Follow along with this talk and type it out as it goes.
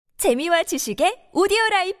재미와 지식의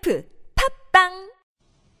오디오라이프 팝빵.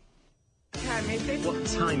 What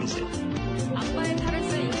time is it?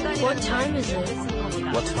 What time is it?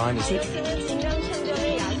 What time is it?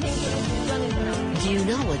 Do you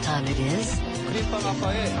know what time it is? 그린빵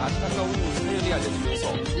아빠의 안타까운 사연이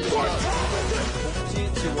알려지면서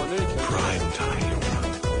복지 지원을 Prime time.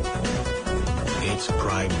 It's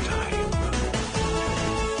prime time.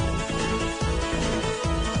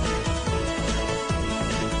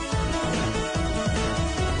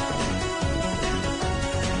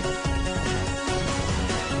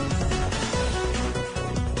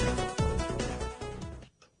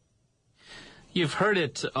 You've heard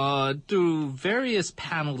it through various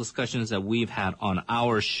panel discussions that we've had on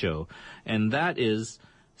our show, and that is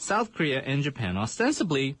South Korea and Japan,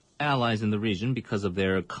 ostensibly allies in the region because of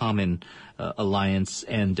their common alliance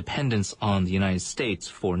and dependence on the United States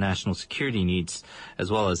for national security needs as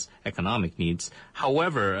well as economic needs.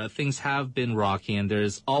 However, things have been rocky, and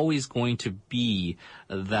there's always going to be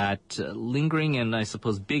that lingering and, I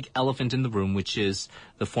suppose, big elephant in the room, which is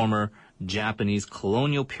the former Japanese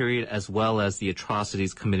colonial period as well as the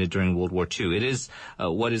atrocities committed during World War II. It is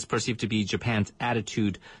what is perceived to be Japan's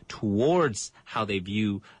attitude towards how they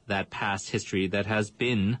view that past history that has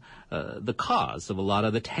been the cause of a lot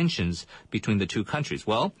of the tensions between the two countries.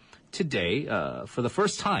 Well, today, for the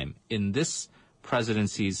first time in this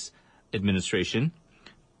presidency's administration,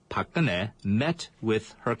 Park Geun-hye met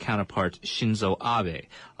with her counterpart Shinzo Abe.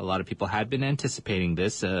 A lot of people had been anticipating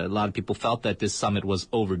this. A lot of people felt that this summit was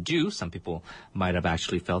overdue. Some people might have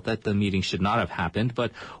actually felt that the meeting should not have happened.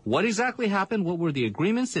 But what exactly happened? What were the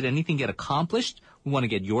agreements? Did anything get accomplished? We want to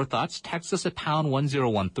get your thoughts. Text us at pound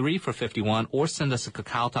 1013 for 51 or send us a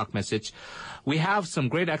Kakao Talk message. We have some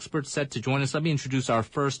great experts set to join us. Let me introduce our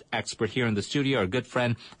first expert here in the studio, our good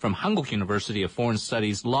friend from Hankuk University of Foreign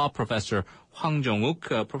Studies, law professor Hwang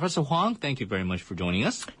Joung. Professor Hwang, thank you very much for joining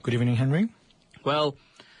us. Good evening, Henry. Well,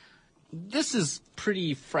 this is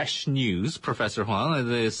pretty fresh news, Professor Hwang.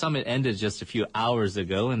 The summit ended just a few hours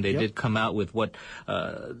ago, and they did come out with what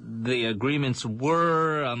the agreements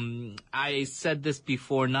were. I said this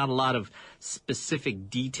before, not a lot of specific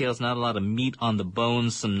details, not a lot of meat on the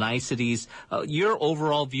bones, some niceties. Your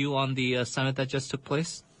overall view on the summit that just took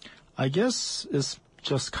place? I guess it's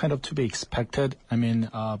just kind of to be expected. I mean,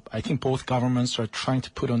 I think both governments are trying to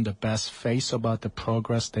put on the best face about the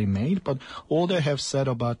progress they made, but all they have said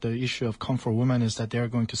about the issue of comfort women is that they're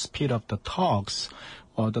going to speed up the talks,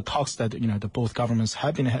 or the talks that, the both governments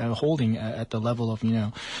have been holding at the level of,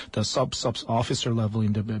 the sub officer level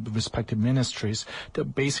in the respective ministries.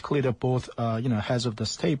 Basically, the both, heads of the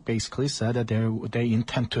state basically said that they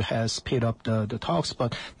intend to speed up the talks,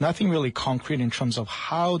 but nothing really concrete in terms of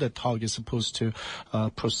how the talk is supposed to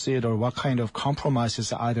proceed or what kind of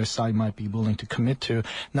compromises either side might be willing to commit to.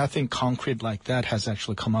 Nothing concrete like that has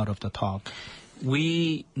actually come out of the talk.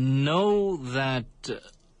 We know that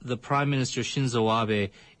the Prime Minister Shinzo Abe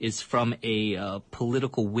is from a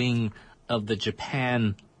political wing of the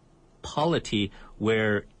Japan polity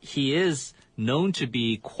where he is known to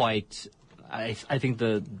be quite, I think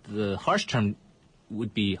the harsh term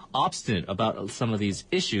would be obstinate about some of these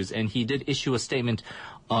issues, and he did issue a statement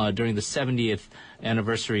during the 70th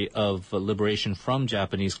anniversary of liberation from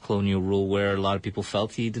Japanese colonial rule, where a lot of people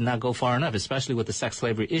felt he did not go far enough, especially with the sex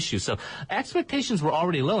slavery issue. So expectations were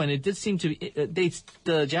already low, and it did seem to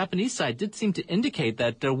the Japanese side did seem to indicate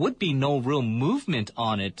that there would be no real movement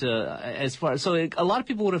on it a lot of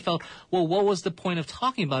people would have felt, well, what was the point of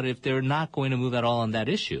talking about it if they're not going to move at all on that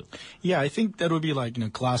issue? Yeah, I think that would be like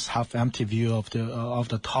glass half empty view of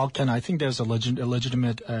the talk, and I think there's a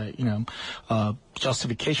legitimate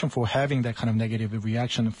justification for having that kind of negative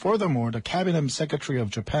reaction. Furthermore, the cabinet secretary of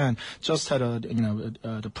Japan just had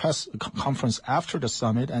the press conference after the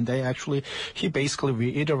summit, and he basically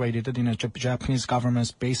reiterated that the Japanese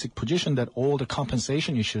government's basic position that all the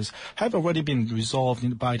compensation issues have already been resolved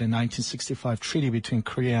by the 1965 treaty between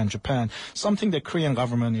Korea and Japan, something the Korean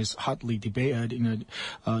government is hotly debating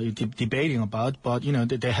about, but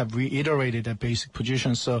they have reiterated that basic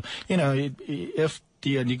position. So if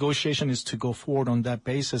the negotiation is to go forward on that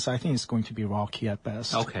basis, I think it's going to be rocky at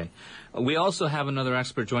best. Okay. We also have another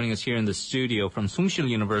expert joining us here in the studio from Soongsil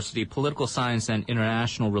University, political science and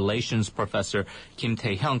international relations professor Kim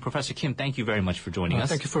Tae-hyung. Professor Kim, thank you very much for joining us.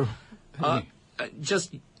 Thank you for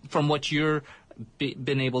just from what you're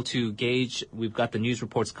been able to gauge, we've got the news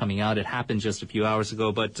reports coming out. It happened just a few hours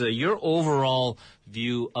ago, but your overall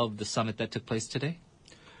view of the summit that took place today?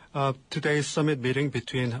 Today's summit meeting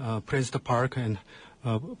between President Park and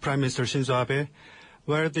Prime Minister Shinzo Abe,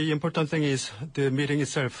 where the important thing is the meeting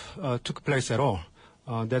itself took place at all.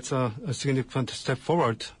 That's a significant step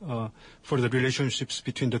forward for the relationships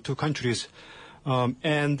between the two countries.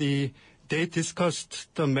 They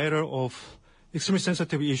discussed the matter of extremely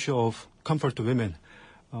sensitive issue of comfort to women.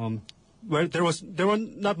 Well, there were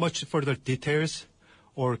not much further details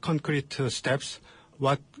or concrete steps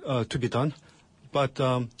what to be done, but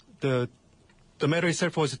the matter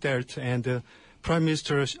itself was dealt, and Prime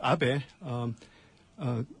Minister Abe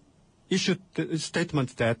issued a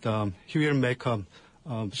statement that he will make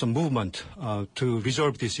some movement to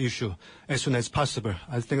resolve this issue as soon as possible.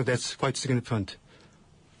 I think that's quite significant.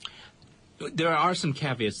 There are some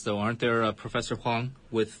caveats, though, aren't there, Professor Hwang,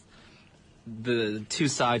 with the two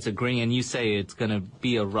sides agreeing, and you say it's going to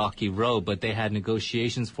be a rocky road, but they had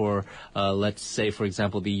negotiations for, let's say, for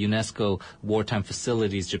example, the UNESCO wartime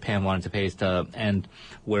facilities Japan wanted to pay, and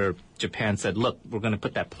where Japan said, look, we're going to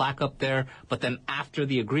put that plaque up there, but then after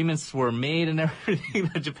the agreements were made and everything,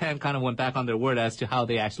 Japan kind of went back on their word as to how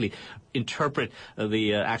they actually interpret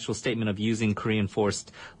the actual statement of using Korean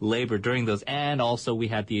forced labor during those. And also we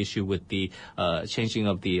had the issue with the changing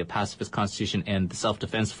of the pacifist constitution and the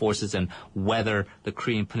self-defense forces, and whether the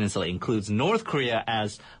Korean peninsula includes North Korea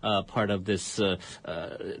as part of this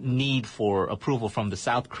need for approval from the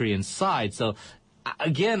South Korean side. So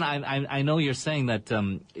again, I know you're saying that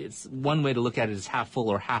it's one way to look at it is half full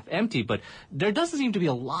or half empty, but there doesn't seem to be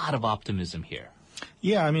a lot of optimism here.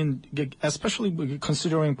 Yeah, I mean, especially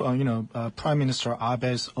considering, Prime Minister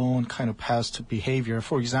Abe's own kind of past behavior.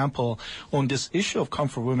 For example, on this issue of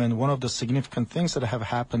comfort women, one of the significant things that have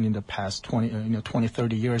happened in the past 20,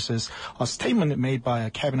 30 years is a statement made by a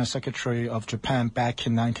cabinet secretary of Japan back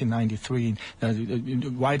in 1993,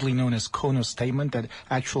 widely known as Kono statement, that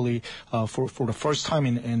actually, for the first time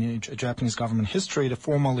in Japanese government history, they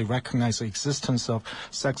formally recognized the existence of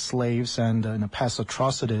sex slaves and past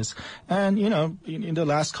atrocities. And, in the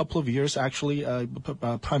last couple of years, actually,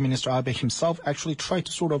 Prime Minister Abe himself actually tried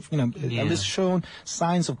to sort of, at least shown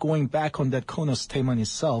signs of going back on that Kono statement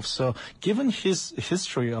itself. So given his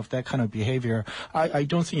history of that kind of behavior, I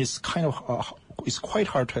don't think it's it's quite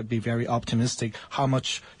hard to be very optimistic how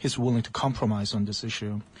much he's willing to compromise on this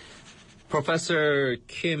issue. Professor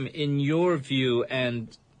Kim, in your view,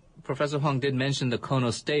 and Professor Hwang did mention the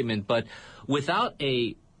Kono statement, but without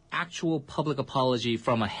a actual public apology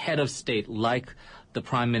from a head of state like the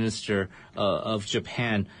Prime Minister of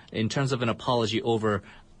Japan, in terms of an apology over,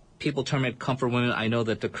 people term it comfort women. I know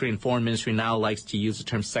that the Korean Foreign Ministry now likes to use the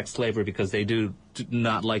term sex slavery because they do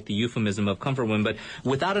not like the euphemism of comfort women. But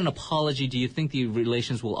without an apology, do you think the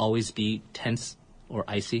relations will always be tense or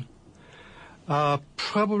icy?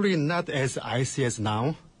 Probably not as icy as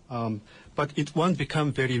now, but it won't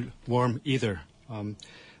become very warm either.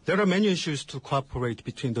 There are many issues to cooperate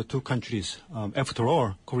between the two countries. After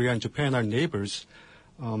all, Korea and Japan are neighbors.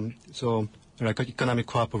 So, like economic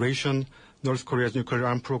cooperation, North Korea's nuclear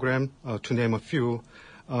arms program, to name a few.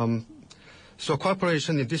 So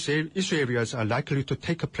cooperation in these issue areas are likely to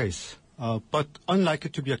take place, but unlikely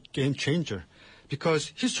to be a game changer,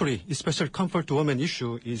 because history, especially comfort to women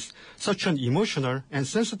issue, is such an emotional and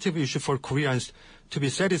sensitive issue for Koreans to be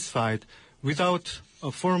satisfied without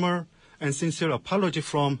a formal and sincere apology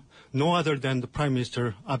from no other than the Prime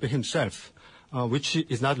Minister Abe himself, which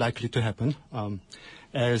is not likely to happen.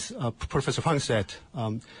 As Professor Hwang said,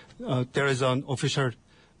 there is an official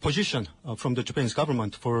position from the Japanese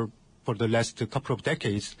government for the last couple of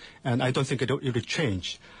decades, and I don't think it will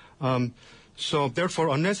change. So therefore,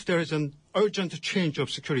 unless there is an urgent change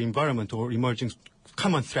of security environment or emerging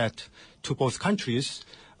common threat to both countries,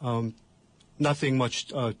 nothing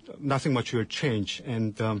much will change.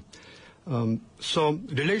 And so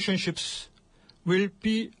relationships will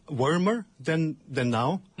be warmer than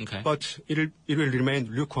now, okay, but it will remain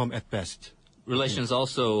lukewarm at best. Relations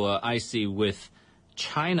also icy with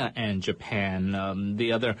China and Japan.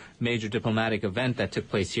 The other major diplomatic event that took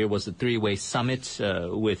place here was the three-way summit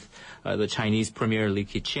with the Chinese Premier Li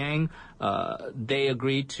Keqiang. They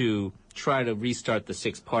agreed to try to restart the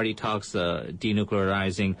six-party talks,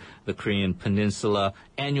 denuclearizing the Korean Peninsula,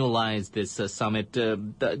 annualize this summit.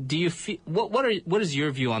 Do you feel, what is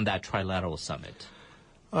your view on that trilateral summit?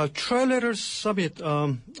 Trilateral summit,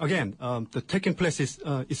 again, the taking place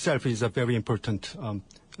itself is a very important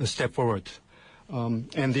step forward.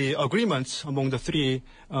 And the agreements among the three,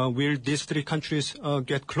 will these three countries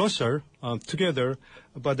get closer together?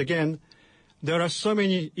 But again, there are so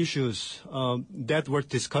many issues that were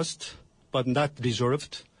discussed but not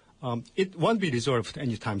resolved. It won't be resolved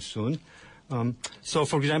anytime soon. So,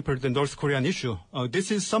 for example, the North Korean issue,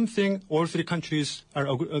 this is something all three countries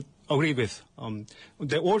agree with.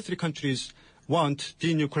 All three countries want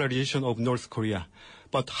denuclearization of North Korea.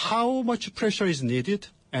 But how much pressure is needed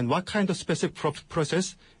and what kind of specific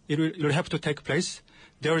process it will have to take place,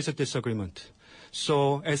 there is a disagreement.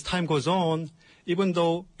 So as time goes on, even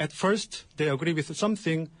though at first they agree with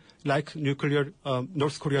something like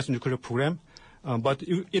North Korea's nuclear program, but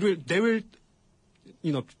they will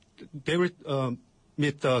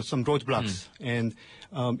meet some roadblocks, and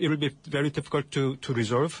it will be very difficult to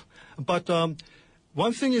resolve. But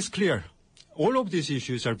one thing is clear: all of these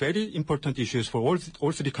issues are very important issues for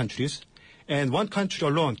all three countries, and one country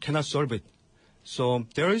alone cannot solve it. So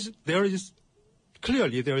there is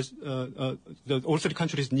clearly all three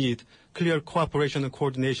countries need clear cooperation and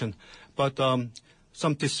coordination, but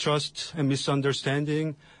some distrust and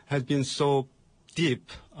misunderstanding has been so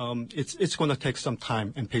deep. It's going to take some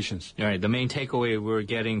time and patience. All right. The main takeaway we're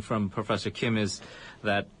getting from Professor Kim is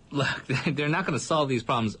that, look, they're not going to solve these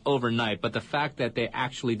problems overnight, but the fact that they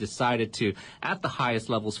actually decided to, at the highest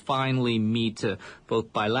levels, finally meet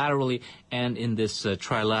both bilaterally and in this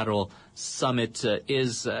trilateral summit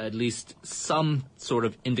is at least some sort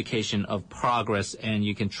of indication of progress, and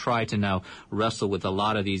you can try to now wrestle with a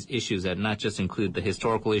lot of these issues that not just include the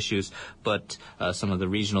historical issues, but some of the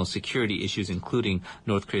regional security issues, including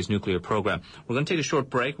North Korea's nuclear program. We're going to take a short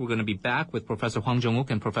break. We're going to be back with Professor Hwang Joung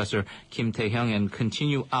and Professor Kim Tae-hyung and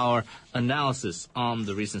continue our analysis on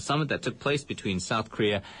the recent summit that took place between South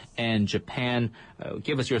Korea and Japan.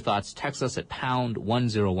 Give us your thoughts. Text us at pound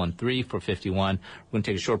 1013 for 51. We're going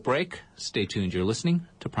to take a short break. Stay tuned. You're listening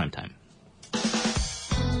to Primetime.